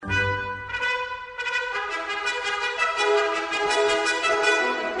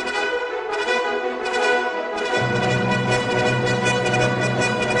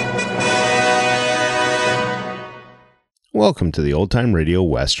Welcome to the Old Time Radio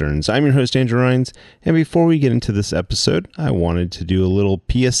Westerns. I'm your host, Andrew Rhines, and before we get into this episode, I wanted to do a little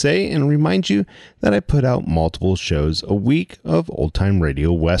PSA and remind you that I put out multiple shows a week of Old Time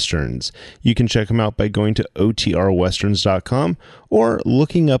Radio Westerns. You can check them out by going to otrwesterns.com or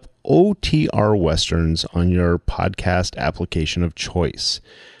looking up OTR Westerns on your podcast application of choice.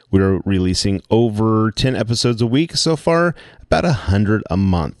 We're releasing over 10 episodes a week so far, about 100 a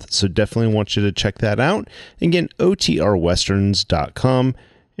month. So definitely want you to check that out. Again, otrwesterns.com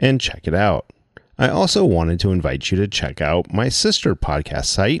and check it out. I also wanted to invite you to check out my sister podcast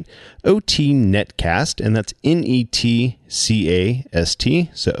site, OT Netcast, and that's Netcast.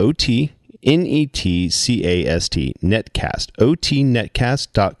 So OT Netcast, Netcast,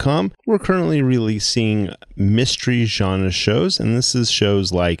 otnetcast.com. We're currently releasing mystery genre shows, and this is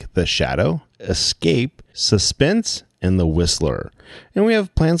shows like The Shadow, Escape, Suspense, and The Whistler. And we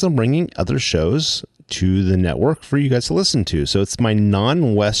have plans on bringing other shows to the network for you guys to listen to. So it's my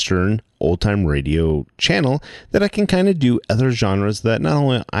non-Western old-time radio channel that I can kind of do other genres that not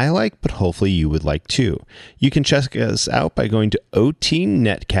only I like, but hopefully you would like too. You can check us out by going to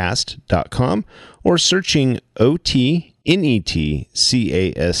otnetcast.com or searching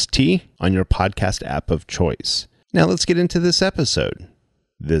OTNETCAST on your podcast app of choice. Now let's get into this episode.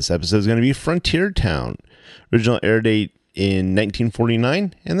 This episode is going to be Frontier Town. Original air date in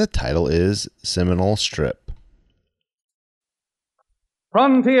 1949, and the title is Seminole Strip.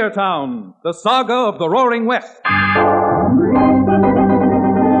 Frontier Town, the saga of the Roaring West.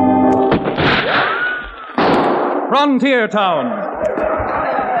 Frontier Town.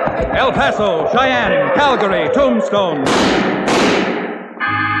 El Paso, Cheyenne, Calgary, Tombstone.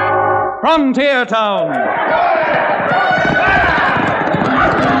 Frontier Town.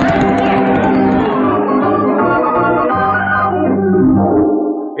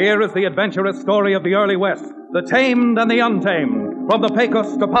 Here is the adventurous story of the early West, the tamed and the untamed. From the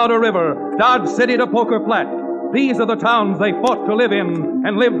Pecos to Powder River, Dodge City to Poker Flat. These are the towns they fought to live in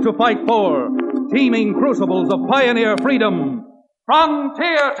and lived to fight for. Teeming crucibles of pioneer freedom.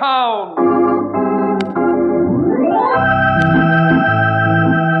 Frontier Town!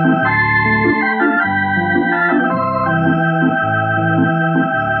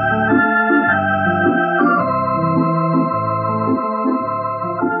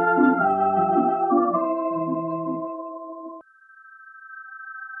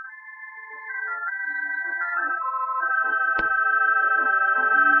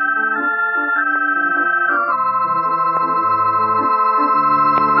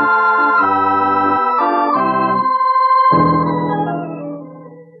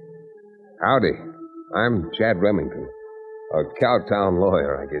 Howdy. I'm Chad Remington, a Cowtown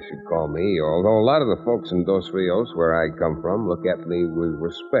lawyer, I guess you'd call me, although a lot of the folks in Dos Rios, where I come from, look at me with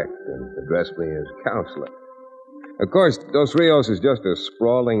respect and address me as counselor. Of course, Dos Rios is just a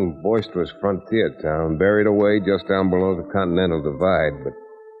sprawling, boisterous frontier town buried away just down below the Continental Divide, but,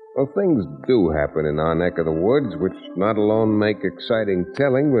 well, things do happen in our neck of the woods, which not alone make exciting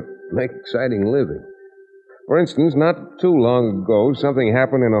telling, but make exciting living. For instance, not too long ago, something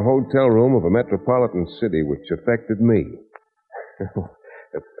happened in a hotel room of a metropolitan city which affected me.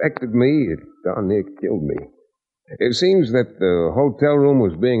 Affected me? It darn near killed me. It seems that the hotel room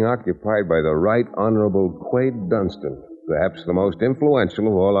was being occupied by the Right Honorable Quade Dunstan, perhaps the most influential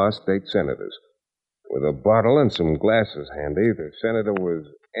of all our state senators. With a bottle and some glasses handy, the senator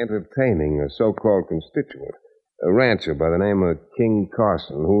was entertaining a so-called constituent, a rancher by the name of King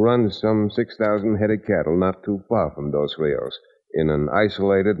Carson, who runs some 6,000 head of cattle not too far from Dos Rios, in an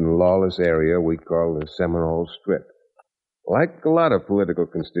isolated and lawless area we call the Seminole Strip. Like a lot of political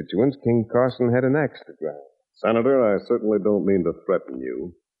constituents, King Carson had an axe to grind. Senator, I certainly don't mean to threaten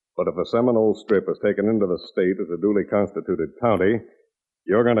you, but if the Seminole Strip is taken into the state as a duly constituted county,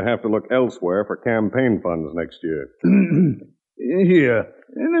 you're going to have to look elsewhere for campaign funds next year. Here,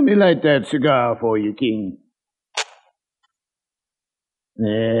 let me light that cigar for you, King.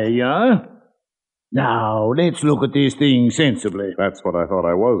 There you are. Now, let's look at this thing sensibly. That's what I thought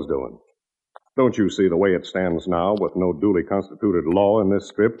I was doing. Don't you see the way it stands now with no duly constituted law in this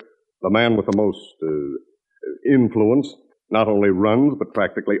strip? The man with the most influence not only runs but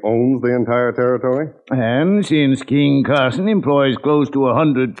practically owns the entire territory? And since King Carson employs close to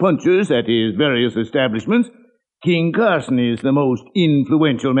 100 punchers at his various establishments, King Carson is the most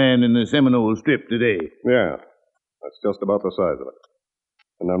influential man in the Seminole Strip today. Yeah, that's just about the size of it.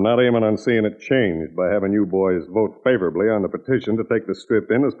 And I'm not aiming on seeing it changed by having you boys vote favorably on the petition to take the strip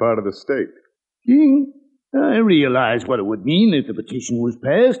in as part of the state. King, I realize what it would mean if the petition was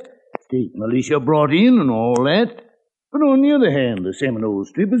passed. State militia brought in and all that. But on the other hand, the Seminole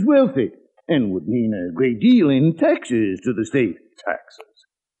Strip is wealthy, and would mean a great deal in taxes to the state. Taxes?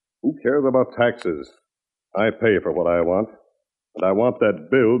 Who cares about taxes? I pay for what I want, and I want that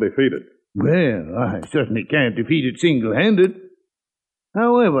bill defeated. Well, I certainly can't defeat it single-handed.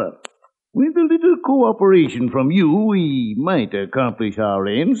 However, with a little cooperation from you, we might accomplish our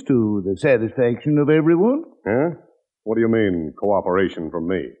ends to the satisfaction of everyone. Huh? What do you mean, cooperation from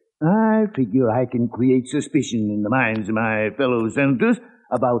me? I figure I can create suspicion in the minds of my fellow senators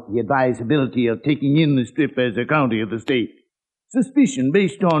about the advisability of taking in the Strip as a county of the state. Suspicion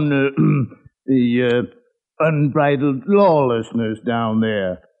based on the unbridled lawlessness down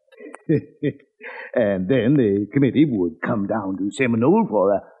there. And then the committee would come down to Seminole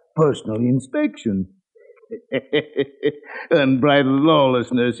for a personal inspection. Unbridled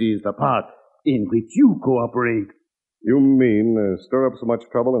lawlessness is the part in which you cooperate. You mean stir up so much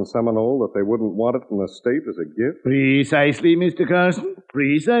trouble in Seminole that they wouldn't want it in the state as a gift? Precisely, Mr. Carson.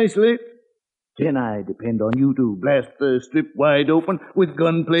 Precisely. Can I depend on you to blast the Strip wide open with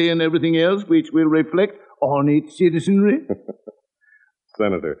gunplay and everything else which will reflect on its citizenry?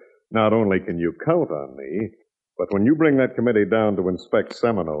 Senator, not only can you count on me, but when you bring that committee down to inspect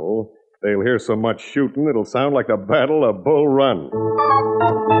Seminole, they'll hear so much shooting it'll sound like the Battle of Bull Run.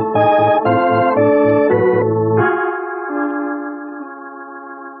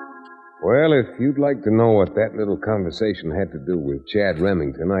 Well, if you'd like to know what that little conversation had to do with Chad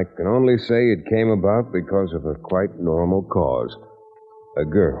Remington, I can only say it came about because of a quite normal cause. A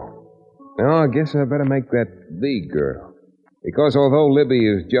girl. Now, I guess I better make that the girl. Because although Libby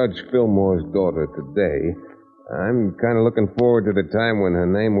is Judge Fillmore's daughter today, I'm kind of looking forward to the time when her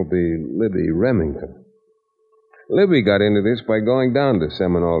name will be Libby Remington. Libby got into this by going down to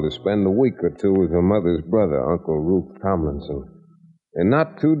Seminole to spend a week or two with her mother's brother, Uncle Ruth Tomlinson. And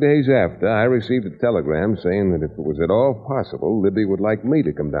not 2 days after, I received a telegram saying that if it was at all possible, Libby would like me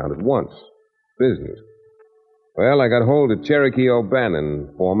to come down at once. Business. Well, I got hold of Cherokee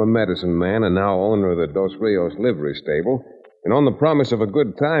O'Bannon, former medicine man and now owner of the Dos Rios livery stable. And on the promise of a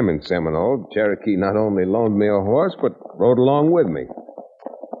good time in Seminole, Cherokee not only loaned me a horse, but rode along with me.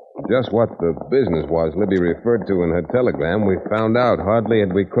 Just what the business was Libby referred to in her telegram, we found out hardly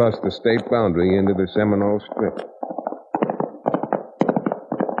had we crossed the state boundary into the Seminole Strip.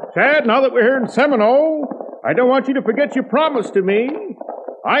 Chad, now that we're here in Seminole, I don't want you to forget your promise to me.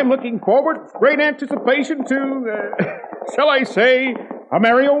 I'm looking forward with great anticipation to, shall I say, a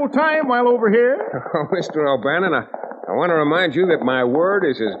merry old time while over here. Oh, Mr. O'Bannon, I want to remind you that my word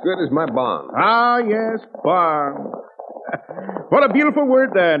is as good as my bond. Ah, yes, bond. What a beautiful word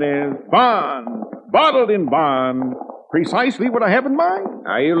that is. Bond. Bottled in bond. Precisely what I have in mind.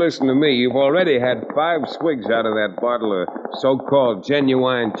 Now, you listen to me. You've already had 5 swigs out of that bottle of so-called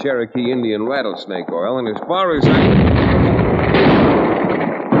genuine Cherokee Indian rattlesnake oil, and as far as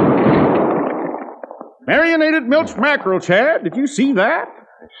Marinated milch mackerel, Chad. Did you see that?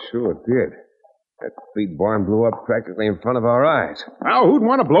 I sure did. That feed barn blew up practically in front of our eyes. Now, who'd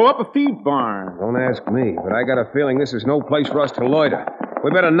want to blow up a feed barn? Don't ask me, but I got a feeling this is no place for us to loiter.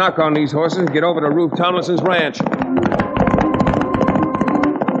 We better knock on these horses and get over to Ruth Tomlinson's ranch.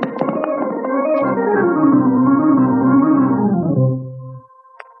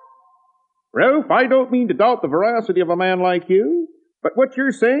 Ralph, I don't mean to doubt the veracity of a man like you, but what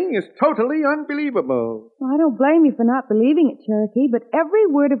you're saying is totally unbelievable. Well, I don't blame you for not believing it, Cherokee, but every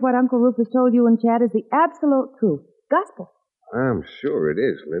word of what Uncle Rufus told you and Chad is the absolute truth. Gospel. I'm sure it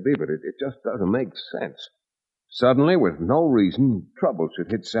is, Libby, but it just doesn't make sense. Suddenly, with no reason, trouble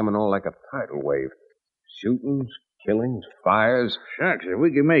should hit Seminole like a tidal wave. Shootings, killings, fires. Shucks, if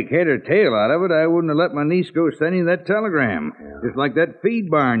we could make head or tail out of it, I wouldn't have let my niece go sending that telegram. Yeah. Just like that feed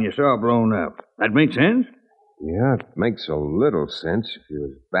barn you saw blown up. That make sense? Yeah, it makes a little sense if you're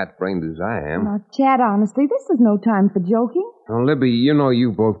as bat-brained as I am. Now, Chad, honestly, this is no time for joking. Now, Libby, you know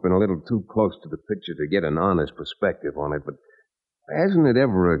you've both been a little too close to the picture to get an honest perspective on it, but hasn't it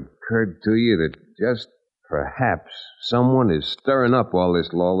ever occurred to you that just perhaps someone is stirring up all this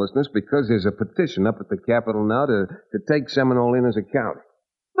lawlessness because there's a petition up at the Capitol now to take Seminole in as a county?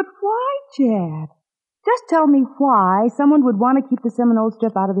 But why, Chad? Just tell me why someone would want to keep the Seminole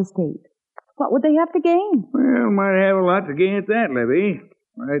Strip out of the state. What would they have to gain? Well, might have a lot to gain at that, Libby.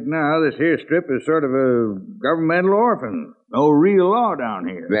 Right now, this here strip is sort of a governmental orphan. No real law down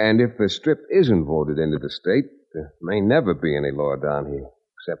here. And if the strip isn't voted into the state, there may never be any law down here,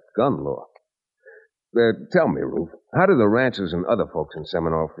 except gun law. Tell me, Ruth, how do the ranchers and other folks in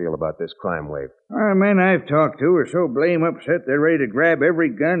Seminole feel about this crime wave? Our men I've talked to are so blame upset they're ready to grab every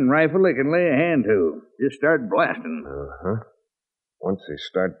gun and rifle they can lay a hand to. Just start blasting. Uh-huh. Once they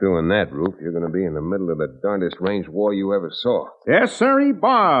start doing that, Ruth, you're going to be in the middle of the darndest range war you ever saw. Yes, sirree,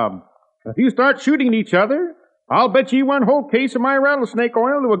 Bob. If you start shooting each other, I'll bet you 1 whole case of my rattlesnake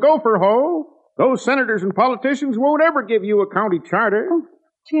oil to a gopher hole. Those senators and politicians won't ever give you a county charter. Oh,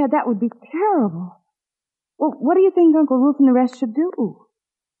 Chad, that would be terrible. Well, what do you think Uncle Rufe and the rest should do?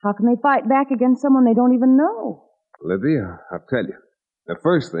 How can they fight back against someone they don't even know? Libby, I'll tell you. The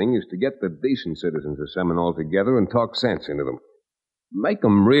first thing is to get the decent citizens of Seminole together and talk sense into them. Make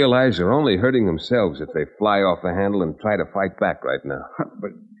them realize they're only hurting themselves if they fly off the handle and try to fight back right now.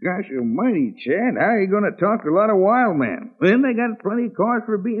 But gosh almighty, Chad, how are you going to talk to a lot of wild men? Then they got plenty of cause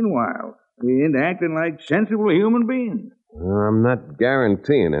for being wild and acting like sensible human beings. I'm not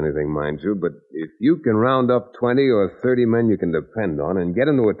guaranteeing anything, mind you, but if you can round up 20 or 30 men you can depend on and get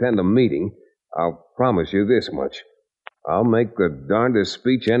them to attend a meeting, I'll promise you this much. I'll make the darndest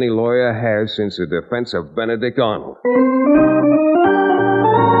speech any lawyer has since the defense of Benedict Arnold.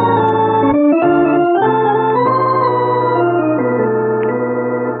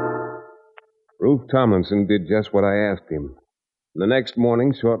 Rufe Tomlinson did just what I asked him. The next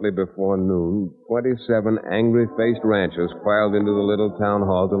morning, shortly before noon, 27 angry-faced ranchers filed into the little town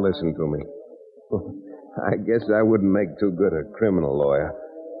hall to listen to me. I guess I wouldn't make too good a criminal lawyer,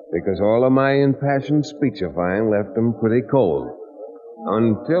 because all of my impassioned speechifying left them pretty cold.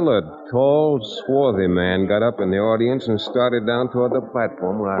 Until a tall, swarthy man got up in the audience and started down toward the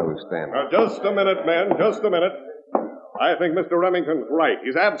platform where I was standing. Now, just a minute, men, just a minute. I think Mr. Remington's right.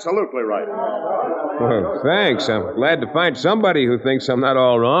 He's absolutely right. Well, thanks. I'm glad to find somebody who thinks I'm not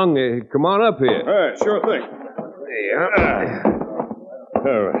all wrong. Come on up here. Sure thing.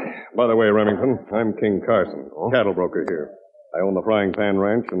 By the way, Remington, I'm King Carson, cattle broker here. I own the Frying Pan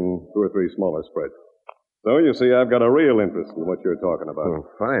Ranch and 2 or 3 smaller spreads. So, you see, I've got a real interest in what you're talking about. Oh,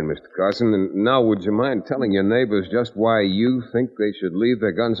 fine, Mr. Carson. And now, would you mind telling your neighbors just why you think they should leave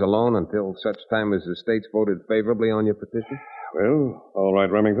their guns alone until such time as the state's voted favorably on your petition? Well, all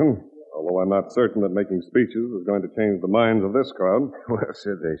right, Remington. Although I'm not certain that making speeches is going to change the minds of this crowd. Well,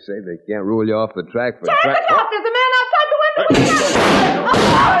 sir, they say they can't rule you off the track for... Chad, look out! There's a man outside the window!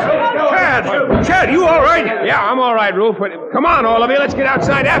 Chad, you all right? Yeah, I'm all right, Rufe. But come on, all of you. Let's get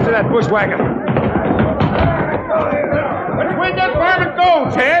outside after that bushwhacker. Which way did that varmint go,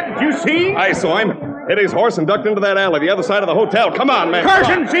 Chad? Did you see? I saw him. Hit his horse and ducked into that alley, the other side of the hotel. Come on, man.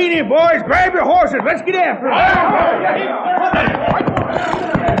 Carson, seen him, boys. Grab your horses. Let's get after him.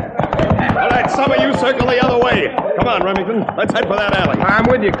 All right, some of you circle the other way. Come on, Remington. Let's head for that alley. I'm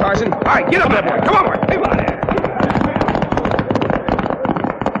with you, Carson. All right, get up there, boy. Come on, boy. Come on.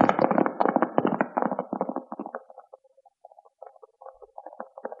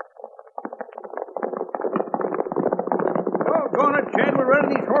 Chad, we're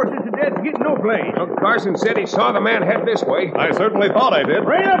running these horses to death and getting no place. Well, Carson said he saw the man head this way. I certainly thought I did.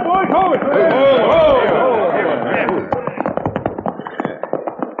 Rein up, boys. Hold it.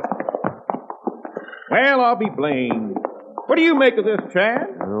 Well, I'll be blamed. What do you make of this,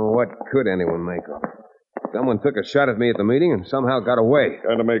 Chad? Oh, what could anyone make of it? Someone took a shot at me at the meeting and somehow got away.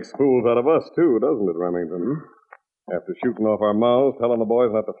 Kind of makes fools out of us, too, doesn't it, Remington? After shooting off our mouths, telling the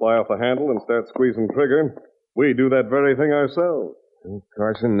boys not to fly off the handle and start squeezing trigger, we do that very thing ourselves. Well,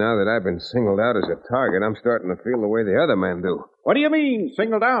 Carson, now that I've been singled out as a target, I'm starting to feel the way the other men do. What do you mean,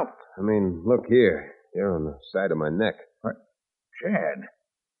 singled out? I mean, look here. Here on the side of my neck. What? Chad,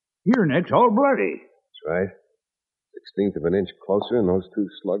 your neck's all bloody. That's right. 16th of an inch closer, and those 2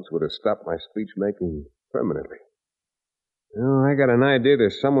 slugs would have stopped my speech-making permanently. Well, I got an idea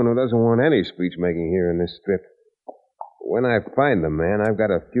there's someone who doesn't want any speech-making here in this strip. When I find the man, I've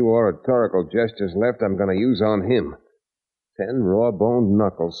got a few oratorical gestures left I'm going to use on him. 10 raw-boned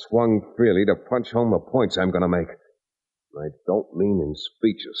knuckles swung freely to punch home the points I'm going to make. I don't mean in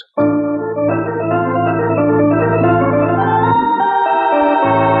speeches.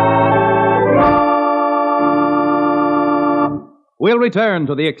 We'll return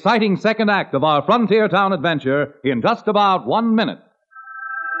to the exciting second act of our frontier town adventure in just about 1 minute.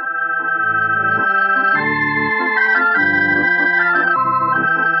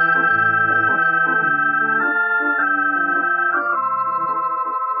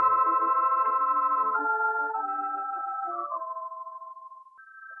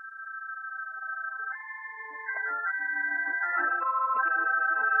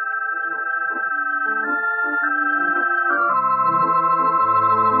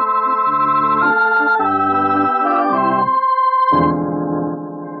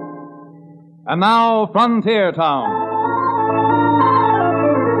 And now, Frontier Town.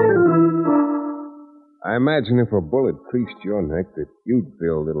 I imagine if a bullet creased your neck that you'd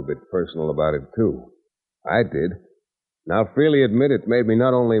feel a little bit personal about it, too. I did. Now, freely admit it made me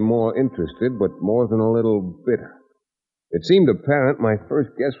not only more interested, but more than a little bitter. It seemed apparent my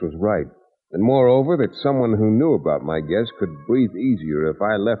first guess was right, and moreover that someone who knew about my guess could breathe easier if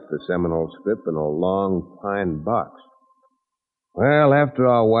I left the Seminole strip in a long pine box. Well, after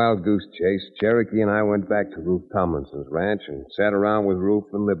our wild goose chase, Cherokee and I went back to Ruth Tomlinson's ranch and sat around with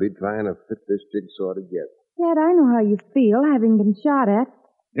Ruth and Libby trying to fit this jigsaw together. Dad, I know how you feel, having been shot at.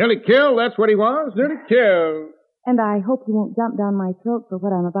 Nearly killed, that's what he was. Nearly killed. And I hope you won't jump down my throat for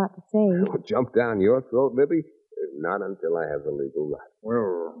what I'm about to say. Jump down your throat, Libby? Not until I have the legal right.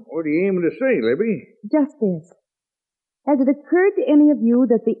 Well, what are you aiming to say, Libby? Just this. Has it occurred to any of you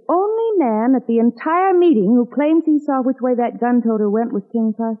that the only man at the entire meeting who claims he saw which way that gun toter went was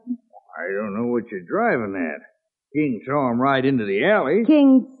King Carson? I don't know what you're driving at. King saw him ride into the alley.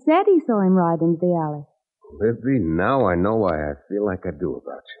 King said he saw him ride into the alley. Libby, now I know why I feel like I do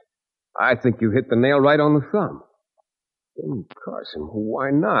about you. I think you hit the nail right on the thumb. King Carson,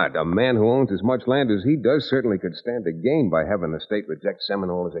 why not? A man who owns as much land as he does certainly could stand to gain by having the state reject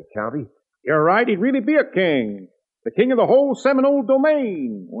Seminole as a county. You're right, he'd really be a king. The king of the whole Seminole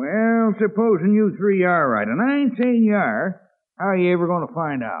domain. Well, supposing you three are right, and I ain't saying you are, how are you ever going to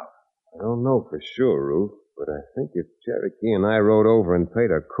find out? I don't know for sure, Ruth, but I think if Cherokee and I rode over and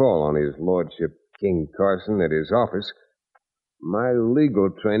paid a call on his lordship, King Carson, at his office, my legal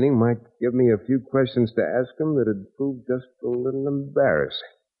training might give me a few questions to ask him that'd prove just a little embarrassing.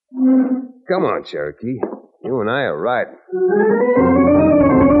 Come on, Cherokee. You and I are right.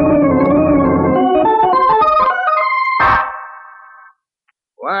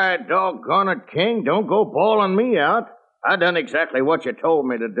 Why, doggone it, King, don't go bawling me out. I done exactly what you told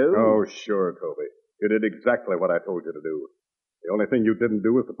me to do. Oh, sure, Toby. You did exactly what I told you to do. The only thing you didn't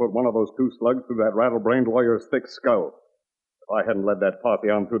do was to put one of those two slugs through that rattle-brained lawyer's thick skull. If I hadn't led that posse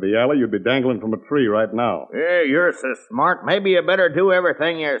on through the alley, you'd be dangling from a tree right now. Yeah, you're so smart. Maybe you better do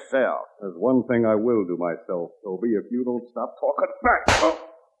everything yourself. There's one thing I will do myself, Toby, if you don't stop talking back. Oh.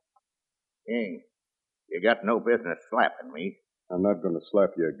 King, you got no business slapping me. I'm not going to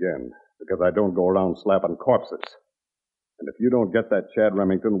slap you again, because I don't go around slapping corpses. And if you don't get that Chad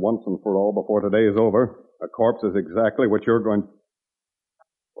Remington once and for all before today is over, a corpse is exactly what you're going...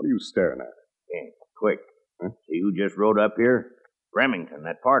 What are you staring at? King, quick. Huh? See who just rode up here? Remington,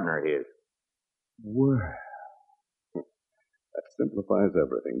 that partner of his. Well, that simplifies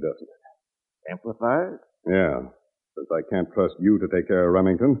everything, doesn't it? Simplifies? Yeah. Since I can't trust you to take care of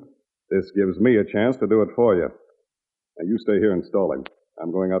Remington, this gives me a chance to do it for you. Now, you stay here and stall him.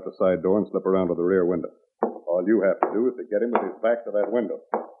 I'm going out the side door and slip around to the rear window. All you have to do is to get him with his back to that window.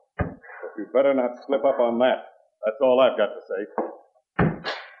 But you'd better not slip up on that. That's all I've got to say.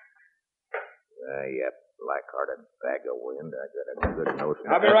 You black-hearted bag of wind. I got a good notion.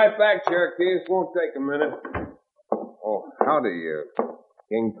 I'll be right back, Cherokee. This won't take a minute. Oh, howdy,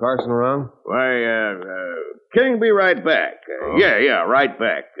 King Carson around? Why, King, be right back. Yeah, right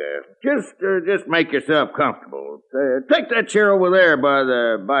back. Just make yourself comfortable. Take that chair over there by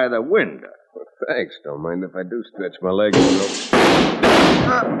the window. Well, thanks. Don't mind if I do stretch my legs a little.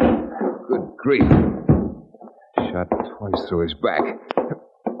 Good grief. Shot twice through his back.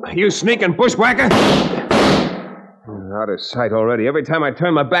 You sneaking bushwhacker! Out of sight already. Every time I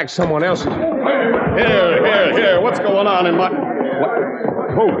turn my back, someone else is... Here. What's going on in my... What?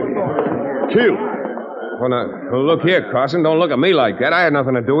 Toby. Killed. Well, now, look here, Carson. Don't look at me like that. I had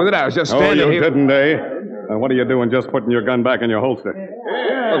nothing to do with it. I was just standing here... Oh, you didn't, eh? Now, what are you doing just putting your gun back in your holster?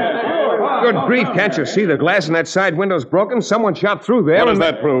 Good grief, can't you see the glass in that side window's broken? Someone shot through there. What does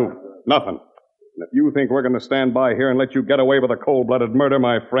that prove? Nothing. And if you think we're going to stand by here and let you get away with a cold-blooded murder,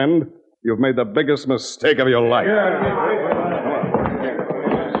 my friend, you've made the biggest mistake of your life.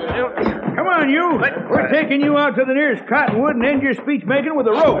 Come on, you. We're taking you out to the nearest cottonwood and end your speech-making with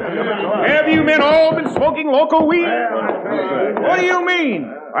a rope. Have you men all been smoking local weed? What do you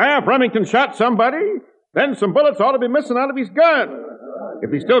mean? If Remington shot somebody, then some bullets ought to be missing out of his gun.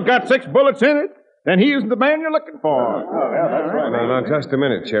 If he's still got 6 bullets in it, then he isn't the man you're looking for. No, just a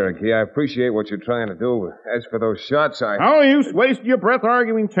minute, Cherokee. I appreciate what you're trying to do. As for those shots, No use wasting your breath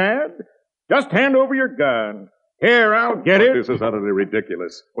arguing, Chad. Just hand over your gun. Here, I'll get it. This is utterly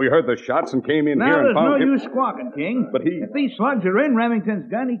ridiculous. We heard the shots and came in here and found there's him... no use squawking, King. But If these slugs are in Remington's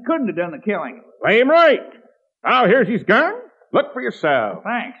gun, he couldn't have done the killing. Play him right. Now, here's his gun. Look for yourself.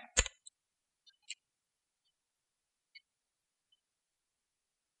 Thanks.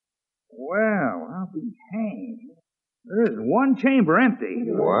 Well, I'll be hanged. There's one chamber empty.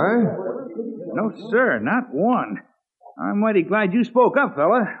 What? No, sir, not one. I'm mighty glad you spoke up,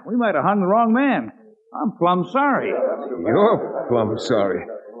 fella. We might have hung the wrong man. I'm plumb sorry. You're plumb sorry.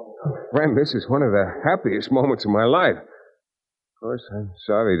 Friend, this is one of the happiest moments of my life. course, I'm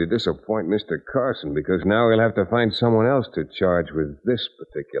sorry to disappoint Mr. Carson, because now he'll have to find someone else to charge with this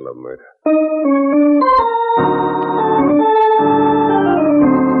particular murder.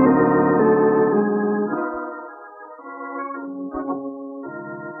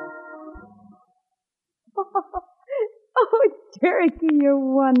 Oh, Cherokee, you're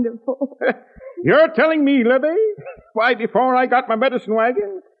wonderful. You're telling me, Libby? Why, before I got my medicine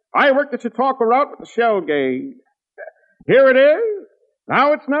wagon, I worked the Chautauqua route with the shell gauge. Here it is.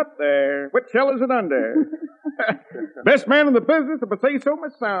 Now it's not there. What shell is it under? Best man in the business, if I say so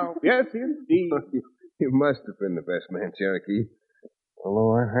myself. Yes, indeed. You must have been the best man, Cherokee.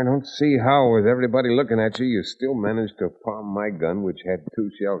 Although I don't see how, with everybody looking at you, you still managed to palm my gun, which had 2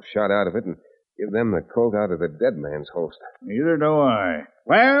 shells shot out of it, and give them the Colt out of the dead man's holster. Neither do I.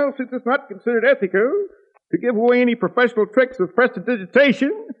 Well, since it's not considered ethical to give away any professional tricks of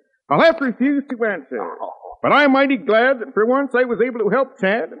prestidigitation, I'll have to refuse to answer. But I'm mighty glad that for once I was able to help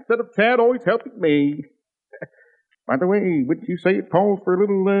Chad instead of Chad always helping me. By the way, wouldn't you say it calls for a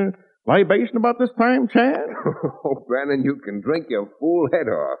little libation about this time, Chad? Oh, Brandon, you can drink your fool head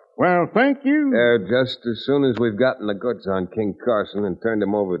off. Well, thank you. Just as soon as we've gotten the goods on King Carson and turned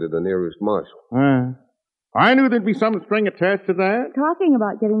him over to the nearest marshal. I knew there'd be some string attached to that. Talking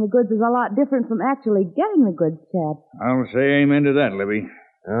about getting the goods is a lot different from actually getting the goods, Chad. I'll say amen to that, Libby.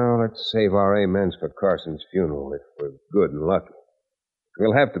 Oh, let's save our amens for Carson's funeral if we're good and lucky.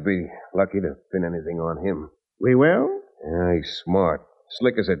 We'll have to be lucky to pin anything on him. We will? Yeah, he's smart.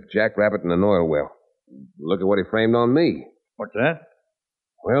 Slick as a jackrabbit in an oil well. Look at what he framed on me. What's that?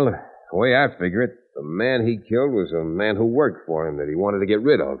 Well, the way I figure it, the man he killed was a man who worked for him that he wanted to get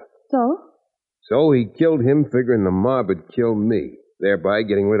rid of. So? So he killed him figuring the mob would kill me, thereby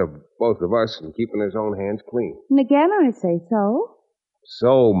getting rid of both of us and keeping his own hands clean. And again, I say so.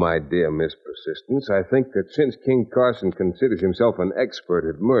 So, my dear Miss Persistence, I think that since King Carson considers himself an expert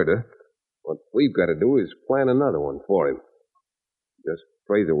at murder, what we've got to do is plan another one for him. Just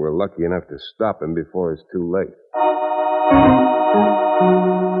pray that we're lucky enough to stop him before it's too late.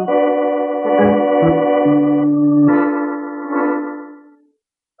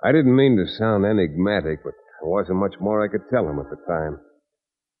 I didn't mean to sound enigmatic, but there wasn't much more I could tell him at the time.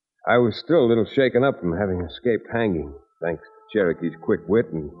 I was still a little shaken up from having escaped hanging, thanks to Cherokee's quick wit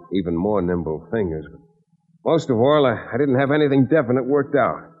and even more nimble fingers. But most of all, I didn't have anything definite worked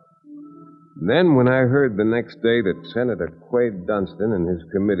out. Then, when I heard the next day that Senator Quade Dunstan and his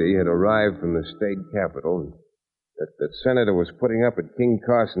committee had arrived from the state capitol, and that Senator was putting up at King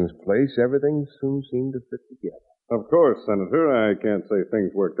Carson's place, everything soon seemed to fit together. Of course, Senator, I can't say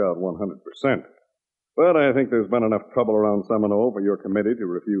things worked out 100%. But I think there's been enough trouble around Seminole for your committee to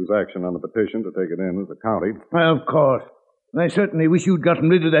refuse action on the petition to take it in as a county. Well, of course. I certainly wish you'd gotten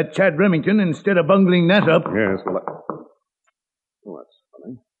rid of that Chad Remington instead of bungling that up. Yes, well, oh, that's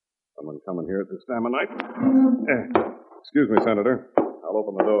funny. Someone coming here at this time of night. Excuse me, Senator. I'll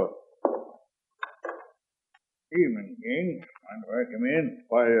open the door. Evening, King. Mind if I come in?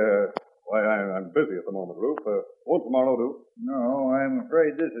 I'm busy at the moment, Ruth. Won't tomorrow do? No, I'm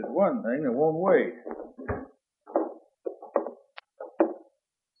afraid this is one thing that won't wait.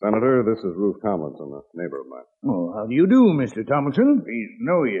 Senator, this is Ruth Tomlinson, a neighbor of mine. Oh, how do you do, Mr. Tomlinson? Pleased to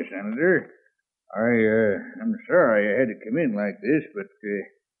know you, Senator. I'm sorry I had to come in like this, but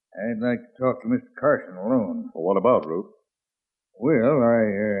I'd like to talk to Mr. Carson alone. Well, what about, Ruth? Well,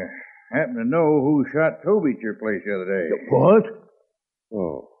 I happen to know who shot Toby at your place the other day. What?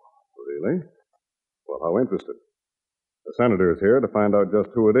 Oh, really? Well, how interested. The senator's here to find out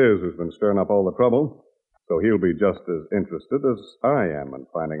just who it is who's been stirring up all the trouble. So he'll be just as interested as I am in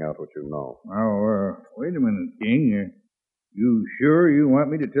finding out what you know. Oh, wait a minute, King. You sure you want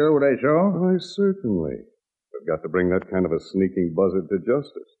me to tell what I saw? Why, certainly. We've got to bring that kind of a sneaking buzzard to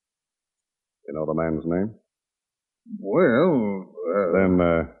justice. You know the man's name? Well, Then,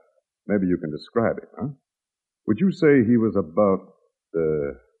 maybe you can describe him, huh? Would you say he was about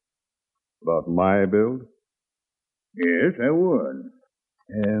my build? Yes, I would.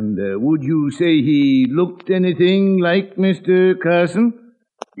 And would you say he looked anything like Mr. Carson?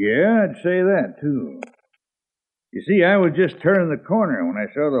 Yeah, I'd say that, too. You see, I was just turning the corner when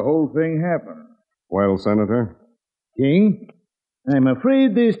I saw the whole thing happen. Well, Senator? King, I'm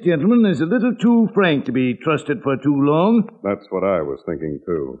afraid this gentleman is a little too frank to be trusted for too long. That's what I was thinking,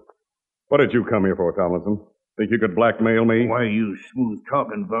 too. What did you come here for, Tomlinson? Think you could blackmail me? Why, you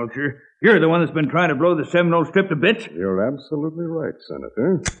smooth-talking vulture. You're the one that's been trying to blow the Seminole Strip to bits. You're absolutely right,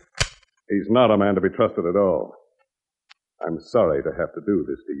 Senator. He's not a man to be trusted at all. I'm sorry to have to do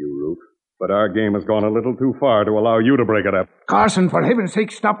this to you, Ruth, but our game has gone a little too far to allow you to break it up. Carson, for heaven's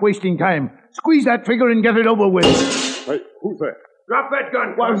sake, stop wasting time. Squeeze that trigger and get it over with. Hey, who's that? Drop that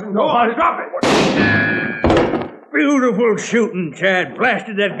gun, Carson. Go on, drop it. Beautiful shooting, Chad.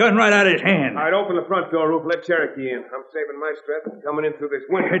 Blasted that gun right out of his hand. All right, open the front door, Roof. Let Cherokee in. I'm saving my strength and coming in through this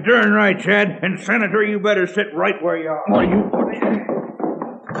window. You're darn right, Chad. And, Senator, you better sit right where you are.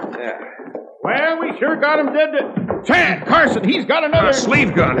 Yeah. Well, we sure got him dead to... Chad, Carson, he's got another... A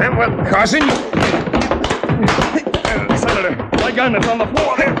sleeve gun, huh? Well, Carson, Senator, my gun is on the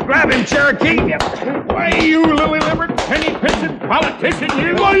floor there. Grab him, Cherokee. Why, you lily-livered, penny-pinching politician,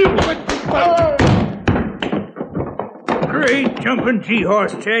 you... Why, you... Great jumping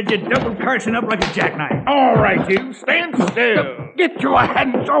G-horse, Chad. You doubled Carson up like a jackknife. All right, you. Stand still. Get your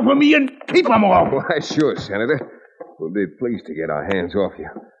hands off of me and keep them off. Why, sure, Senator. We'll be pleased to get our hands off you.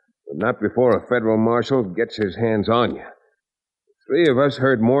 But not before a federal marshal gets his hands on you. Three of us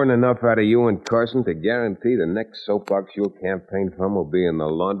heard more than enough out of you and Carson to guarantee the next soapbox you'll campaign from will be in the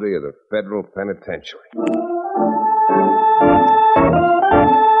laundry of the federal penitentiary.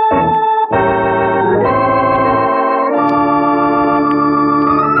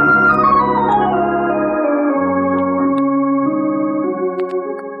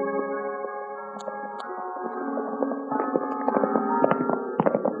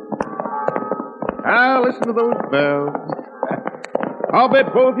 Now, listen to those bells. I'll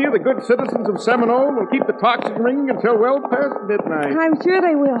bet both of you, the good citizens of Seminole, will keep the tocsin ringing until well past midnight. I'm sure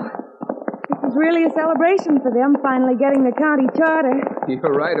they will. This is really a celebration for them, finally getting the county charter.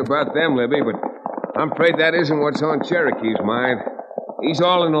 You're right about them, Libby, but I'm afraid that isn't what's on Cherokee's mind. He's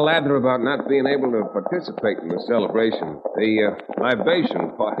all in a lather about not being able to participate in the celebration, the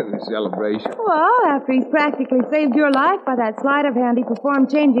libation part of the celebration. Well, after he's practically saved your life by that sleight of hand he performed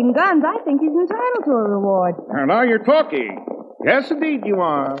changing guns, I think he's entitled to a reward. Now you're talking. Yes, indeed you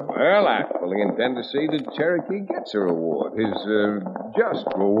are. Well, I fully intend to see that Cherokee gets a reward, his just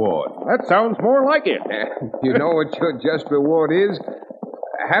reward. That sounds more like it. You know what your just reward is?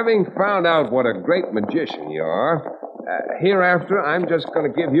 Having found out what a great magician you are, hereafter I'm just going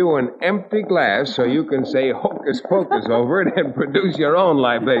to give you an empty glass so you can say hocus pocus over it and produce your own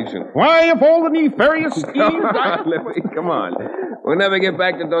libation. Why, of all the nefarious schemes... Libby, come on. We'll never get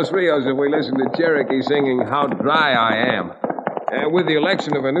back to Dos Rios if we listen to Cherokee singing How Dry I Am. With the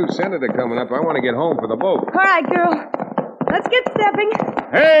election of a new senator coming up, I want to get home for the vote. All right, girl. Let's get stepping.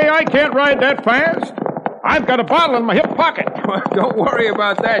 Hey, I can't ride that fast. I've got a bottle in my hip pocket. Well, don't worry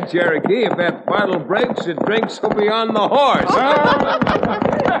about that, Cherokee. If that bottle breaks, the drinks will be on the horse.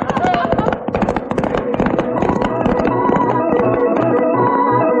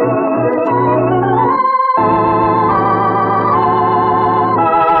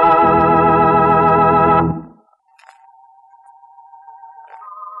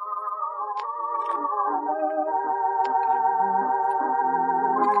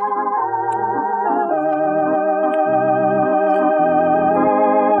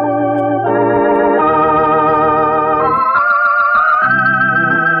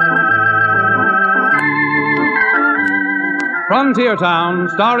 Frontier Town,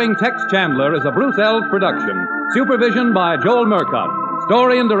 starring Tex Chandler, is a Bruce Elves production. Supervision by Joel Murcott.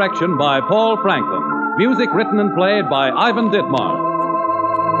 Story and direction by Paul Franklin. Music written and played by Ivan Ditmar.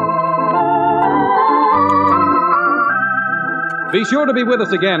 Be sure to be with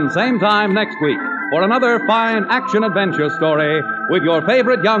us again, same time next week, for another fine action-adventure story with your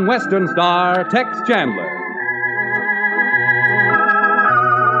favorite young Western star, Tex Chandler.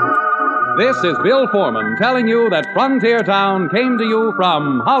 This is Bill Foreman telling you that Frontier Town came to you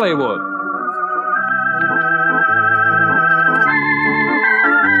from Hollywood.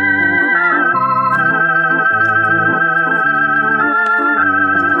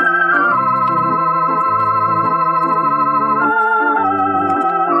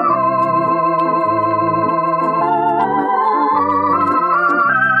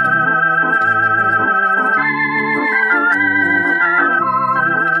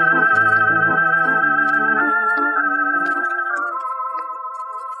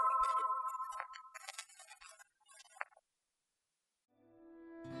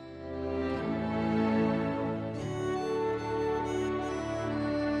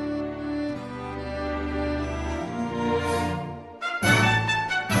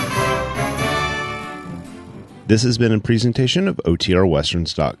 This has been a presentation of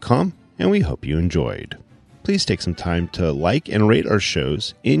OTRWesterns.com, and we hope you enjoyed. Please take some time to like and rate our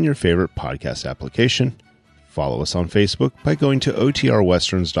shows in your favorite podcast application. Follow us on Facebook by going to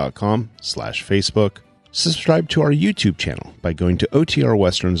OTRWesterns.com/Facebook. Subscribe to our YouTube channel by going to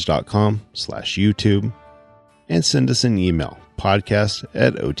OTRWesterns.com/YouTube. And send us an email,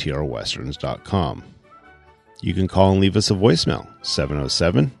 podcast@OTRWesterns.com. You can call and leave us a voicemail,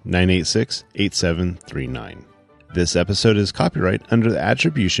 707-986-8739. This episode is copyright under the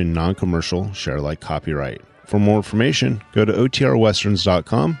attribution non-commercial share alike copyright. For more information, go to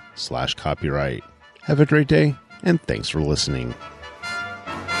otrwesterns.com/copyright. Have a great day, and thanks for listening.